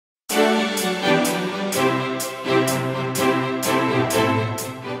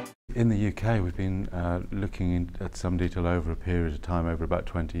In the UK, we've been looking at some detail over a period of time, over about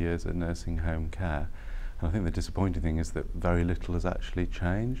 20 years, at nursing home care. And I think the disappointing thing is that very little has actually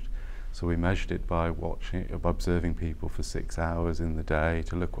changed. So we measured it by observing people for 6 hours in the day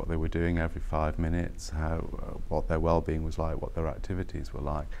to look what they were doing every 5 minutes, what their well-being was like, what their activities were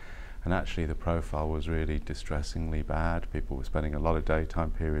like. And actually the profile was really distressingly bad. People were spending a lot of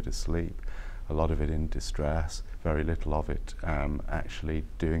daytime period asleep, a lot of it in distress, very little of it actually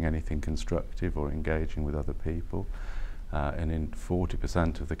doing anything constructive or engaging with other people. And in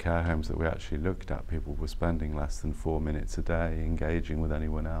 40% of the care homes that we actually looked at, people were spending less than 4 minutes a day engaging with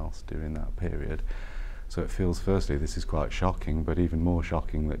anyone else during that period. So it feels, firstly, this is quite shocking, but even more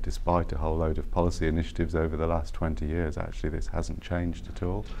shocking that despite a whole load of policy initiatives over the last 20 years, actually this hasn't changed at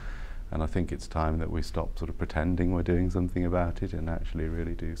all. And I think it's time that we stop sort of pretending we're doing something about it and actually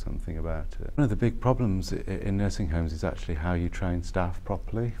really do something about it. One of the big problems in nursing homes is actually how you train staff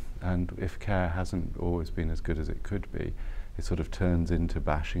properly. And if care hasn't always been as good as it could be, it sort of turns into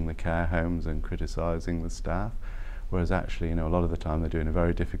bashing the care homes and criticising the staff. Whereas actually, a lot of the time they're doing a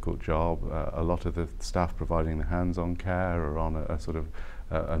very difficult job. A lot of the staff providing the hands-on care are on a sort of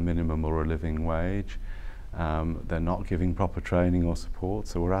a minimum or a living wage. They're not giving proper training or support,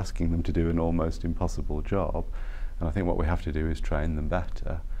 so we're asking them to do an almost impossible job. And I think what we have to do is train them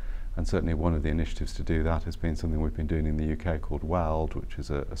better. And certainly one of the initiatives to do that has been something we've been doing in the UK called WELD, which is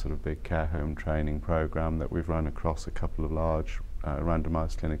a sort of big care home training programme that we've run across a couple of large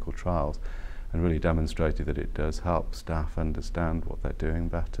randomised clinical trials, and really demonstrated that it does help staff understand what they're doing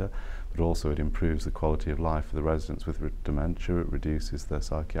better, but also it improves the quality of life for the residents with dementia. It reduces their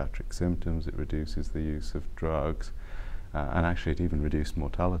psychiatric symptoms, it reduces the use of drugs, and actually it even reduced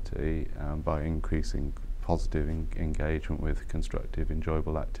mortality by increasing positive engagement with constructive,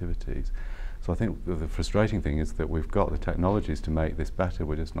 enjoyable activities. So I think the frustrating thing is that we've got the technologies to make this better,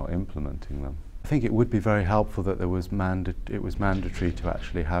 we're just not implementing them. I think it would be very helpful that it was mandatory to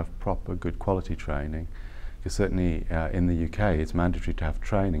actually have proper good quality training. Because certainly in the UK it's mandatory to have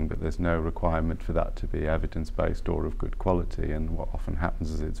training, but there's no requirement for that to be evidence-based or of good quality, and what often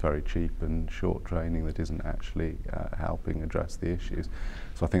happens is it's very cheap and short training that isn't actually helping address the issues.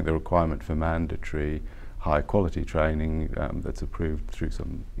 So I think the requirement for mandatory high quality training that's approved through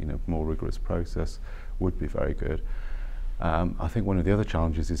some more rigorous process would be very good. I think one of the other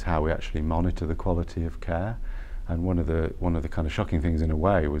challenges is how we actually monitor the quality of care. And one of the kind of shocking things in a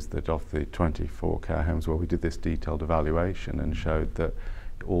way was that of the 24 care homes where we did this detailed evaluation and showed that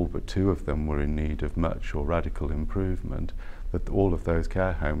all but 2 of them were in need of much or radical improvement, that all of those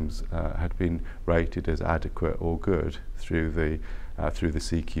care homes had been rated as adequate or good through the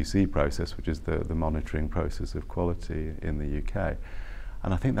CQC process, which is the monitoring process of quality in the UK.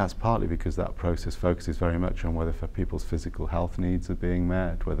 And I think that's partly because that process focuses very much on whether people's physical health needs are being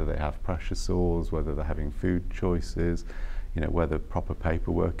met, whether they have pressure sores, whether they're having food choices, whether proper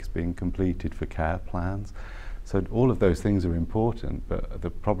paperwork is being completed for care plans. So all of those things are important, but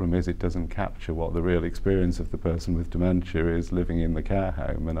the problem is it doesn't capture what the real experience of the person with dementia is living in the care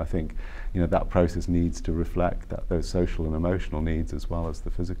home. And I think that process needs to reflect those social and emotional needs as well as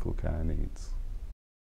the physical care needs.